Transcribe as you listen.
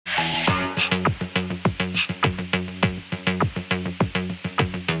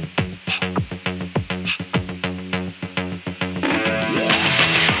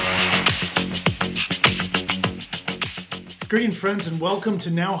Greetings, friends, and welcome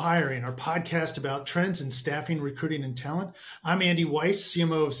to Now Hiring, our podcast about trends in staffing, recruiting, and talent. I'm Andy Weiss,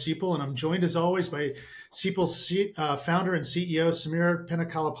 CMO of Seipel, and I'm joined as always by Seipel's founder and CEO, Samira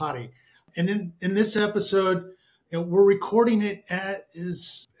Penakalapati. And in this episode, we're recording it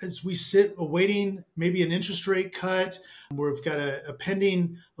as we sit awaiting maybe an interest rate cut. We've got a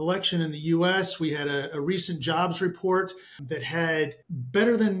pending election in the U.S. We had a recent jobs report that had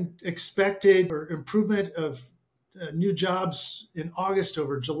better than expected or improvement of new jobs in August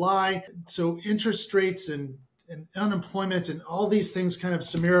over July. So interest rates and unemployment and all these things kind of,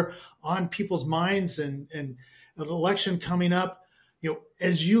 Samir, on people's minds and an election coming up.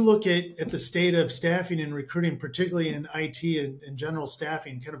 As you look at the state of staffing and recruiting, particularly in IT and general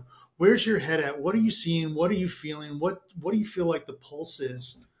staffing, kind of where's your head at? What are you seeing? What are you feeling? What do you feel like the pulse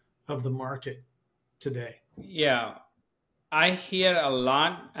is of the market today? Yeah, I hear a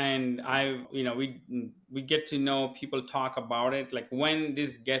lot, and we get to know people talk about it, like when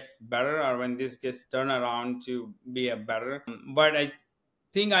this gets better or when this gets turned around to be a better. But I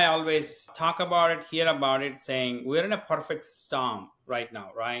think I always talk about it, hear about it, saying we're in a perfect storm right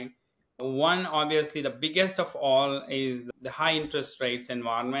now, right? One, obviously, the biggest of all is the high interest rates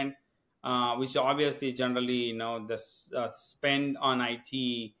environment, which obviously generally, the spend on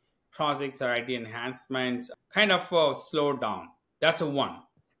IT projects or IT enhancements kind of slowed down. That's a one,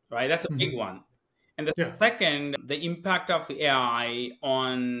 right? That's a big one. And the second, the impact of AI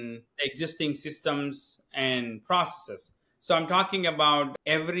on existing systems and processes. So I'm talking about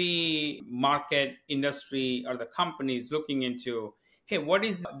every market, industry, or the company is looking into, hey, what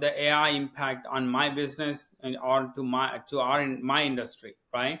is the AI impact on my business or to my industry,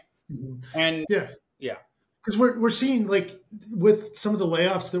 right? And yeah. Because we're seeing, like, with some of the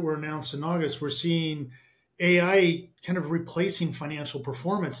layoffs that were announced in August, we're seeing AI kind of replacing financial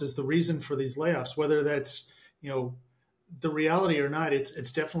performance as the reason for these layoffs. Whether that's the reality or not,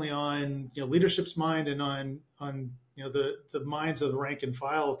 it's definitely on leadership's mind and on the minds of the rank and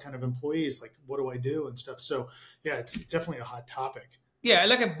file kind of employees. Like, what do I do and stuff. So yeah, it's definitely a hot topic. Yeah,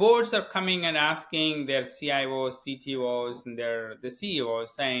 like boards are coming and asking their CIOs, CTOs, and the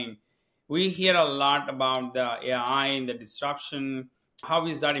CEOs saying, we hear a lot about the AI and the disruption. How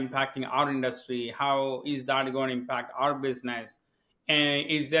is that impacting our industry? How is that going to impact our business? And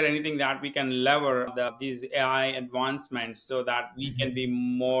is there anything that we can lever these AI advancements so that we can be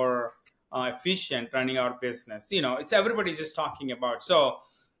more efficient running our business? It's everybody's just talking about. So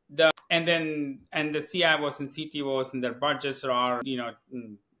the CIOs and CTOs and their budgets are,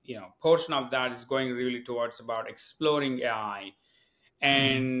 portion of that is going really towards about exploring AI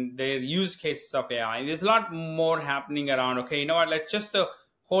and their use cases of AI. There's a lot more happening around, okay, let's just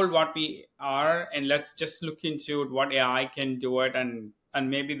hold what we are and let's just look into what AI can do it. And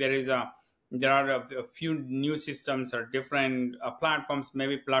maybe there are a few new systems or different platforms,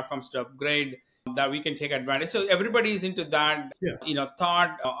 maybe platforms to upgrade that we can take advantage. So everybody is into that,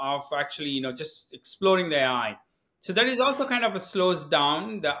 thought of actually, just exploring the AI. So that is also kind of slows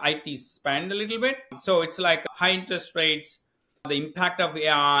down the IT spend a little bit. So it's like high interest rates, the impact of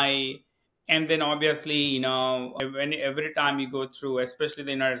AI, and then obviously, every time you go through, especially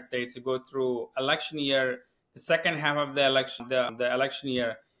the United States, you go through election year, the second half of the election, the election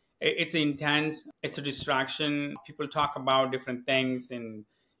year, it's intense, it's a distraction. People talk about different things, and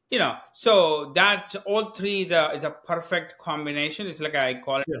so that's all three is a perfect combination. It's like I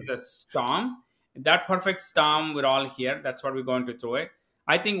call it as a storm. That perfect storm, we're all here. That's what we're going to through it.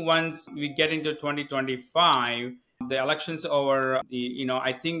 I think once we get into 2025. The election's over.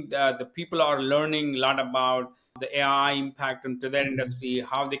 I think the people are learning a lot about the AI impact into their industry,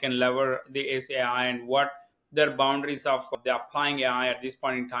 how they can lever the AI, and what their boundaries of the applying AI at this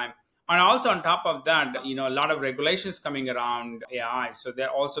point in time. And also on top of that, a lot of regulations coming around AI, so they'll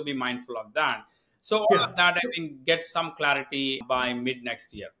also be mindful of that. So all of that, I think, gets some clarity by mid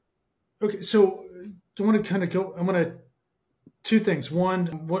next year. Okay, so I want to kind of go. I'm going to. Two things. One,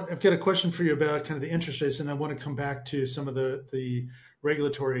 I've got a question for you about kind of the interest rates, and I want to come back to some of the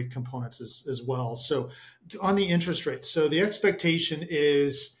regulatory components as well. So on the interest rates, so the expectation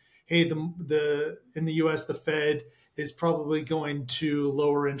is, hey, in the U.S., the Fed is probably going to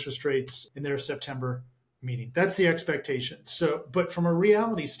lower interest rates in their September meeting. That's the expectation. So, but from a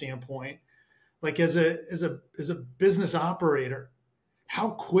reality standpoint, like as a business operator, how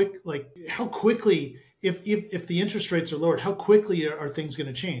quickly, if the interest rates are lowered, how quickly are things going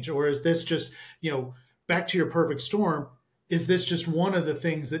to change? Or is this just, back to your perfect storm, is this just one of the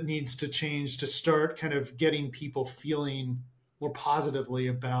things that needs to change to start kind of getting people feeling more positively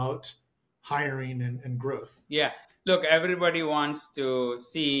about hiring and growth? Yeah. Look, everybody wants to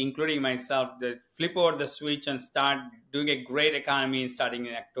see, including myself, the flip over the switch and start doing a great economy starting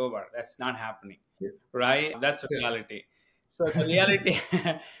in October. That's not happening, Yeah. right? That's the Yeah. reality. So the reality,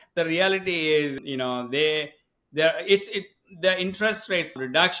 the reality is, the interest rates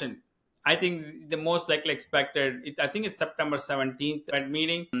reduction. I think the most likely expected, I think it's September 17th Fed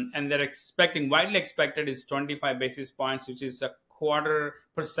meeting, and they're expecting, widely expected is 25 basis points, which is a quarter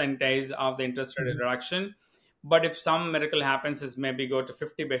percentage of the interest rate Mhm. reduction. But if some miracle happens, is maybe go to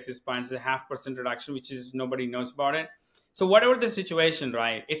 50 basis points, a 0.5% reduction, which is nobody knows about it. So whatever the situation,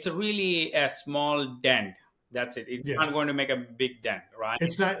 right? It's really a small dent. That's it. It's Yeah. not going to make a big dent, right?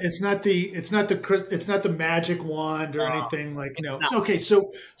 It's not the magic wand or Uh, anything like it's no. not. So, okay,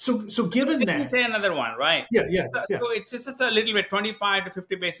 so given Let me that, say another one, right? yeah, yeah, yeah. So it's just a little bit, 25 to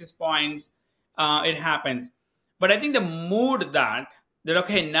 50 basis points. It happens. But I think the mood that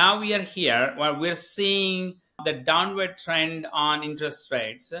okay, now we are here where we're seeing the downward trend on interest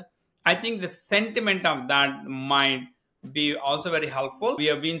rates. I think the sentiment of that might be also very helpful. We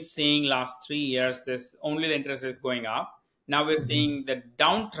have been seeing last 3 years this only the interest is going up. Now we're Mhm. seeing the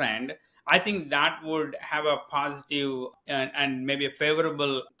downtrend. I think that would have a positive and maybe a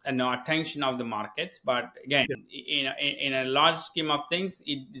favorable attention of the markets. But again, Yeah, in a large scheme of things,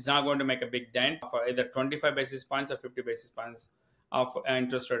 it is not going to make a big dent for either 25 basis points or 50 basis points of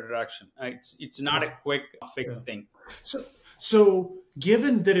interest rate reduction. It's not a yes, quick yeah. fix thing. So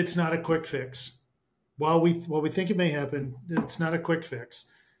given that it's not a quick fix, while we think it may happen, it's not a quick fix.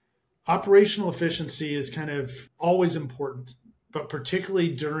 Operational efficiency is kind of always important, but particularly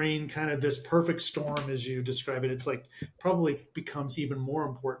during kind of this perfect storm, as you describe it, it's like probably becomes even more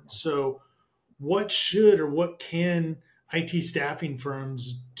important. So, what should or what can IT staffing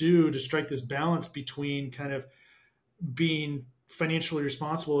firms do to strike this balance between kind of being financially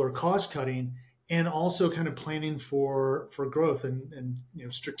responsible or cost cutting and also kind of planning for growth and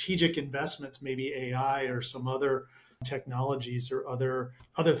strategic investments, maybe AI or some other technologies or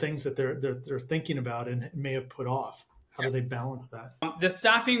other things that they're thinking about and may have put off. How do they balance that? The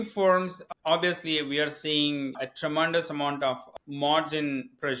staffing firms, obviously, we are seeing a tremendous amount of margin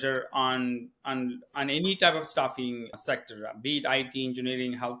pressure on any type of staffing sector, be it IT,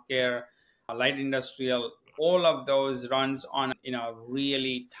 engineering, healthcare, light industrial. All of those runs on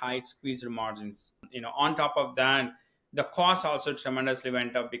really tight squeezed margins. On top of that, the cost also tremendously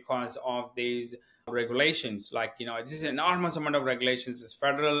went up because of these regulations. Like this is enormous amount of regulations, is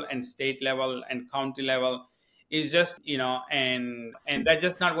federal and state level and county level is just and that's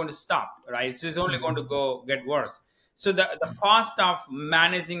just not going to stop, right? It's just only going to Mhm. go get worse. So the cost of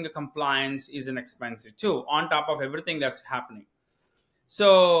managing the compliance is an expensive too, on top of everything that's happening.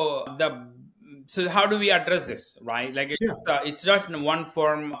 So so how do we address this, right? Like Yeah. it's just one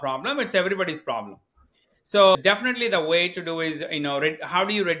firm problem, it's everybody's problem. So definitely the way to do is, how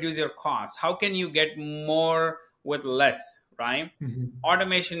do you reduce your costs? How can you get more with less, right? Mhm.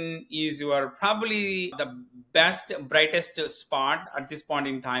 Automation is your probably the best, brightest spot at this point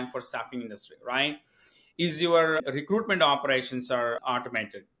in time for staffing industry, right? Is your recruitment operations are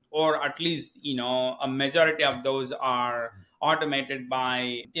automated, or at least, a majority of those are automated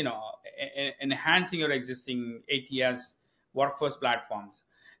by, enhancing your existing ATS workforce platforms.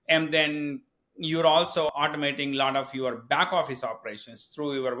 And then you're also automating a lot of your back office operations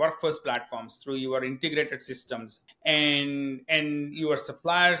through your workforce platforms, through your integrated systems, and your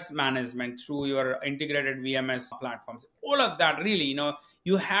suppliers management through your integrated VMS platforms. All of that really,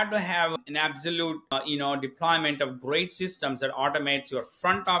 you have to have an absolute deployment of great systems that automates your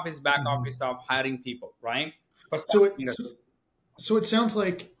front office, back Mhm. office of hiring people, right? For So staffing it so, industry. so it sounds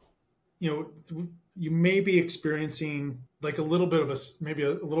like you may be experiencing like a little bit of maybe a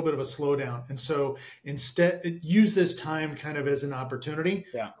little bit of a slowdown, and so instead use this time kind of as an opportunity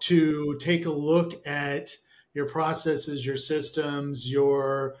Yeah. to take a look at your processes, your systems,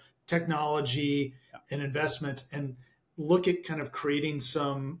 your technology and investments, and look at kind of creating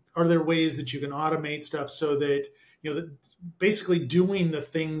some, are there ways that you can automate stuff so that that basically doing the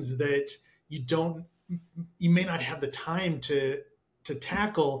things that you don't you may not have the time to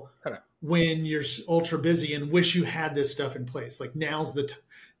tackle Correct. when you're ultra busy and wish you had this stuff in place. Like now's the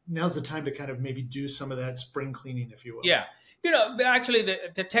time to kind of maybe do some of that spring cleaning, if you will. Yeah. Actually,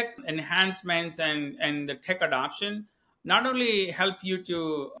 the tech enhancements and the tech adoption not only help you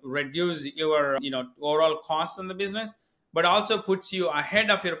to reduce your, overall costs in the business, but also puts you ahead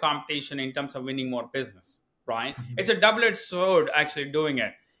of your competition in terms of winning more business, right? Mhm. It's a double-edged sword actually doing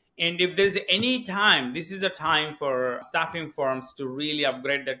it. And if there's any time, this is the time for staffing firms to really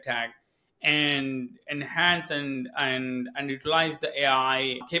upgrade their tech and enhance and utilize the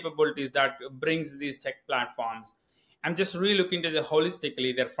AI capabilities that brings these tech platforms. I'm just really looking at the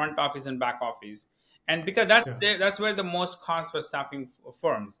holistically, their front office and back office. And because Yeah. that's where the most cost for staffing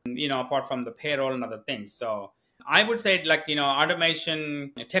firms, apart from the payroll and other things. So I would say like,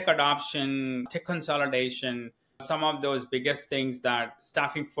 automation, tech adoption, tech consolidation, some of those biggest things that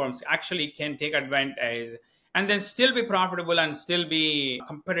staffing firms actually can take advantage and then still be profitable and still be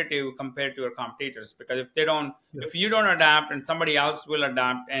competitive compared to your competitors. Because Yeah. if you don't adapt and somebody else will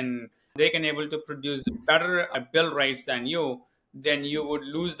adapt and they can able to produce better bill rates than you, then you would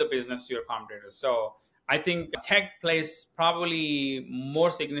lose the business to your competitors. So I think tech plays probably more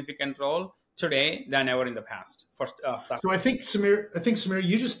significant role today than ever in the past for staff. So I think Samir,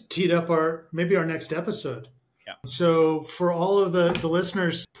 you just teed up maybe our next episode. Yeah. So for all of the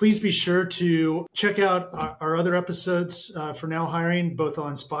listeners, please be sure to check out our other episodes for Now Hiring, both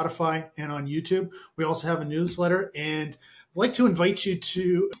on Spotify and on YouTube. We also have a newsletter, and I'd like to invite you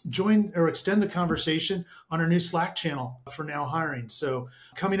to join or extend the conversation on our new Slack channel for Now Hiring. So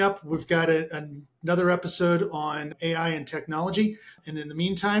coming up, we've got another episode on AI and technology. And in the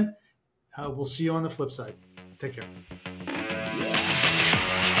meantime, we'll see you on the flip side. Take care.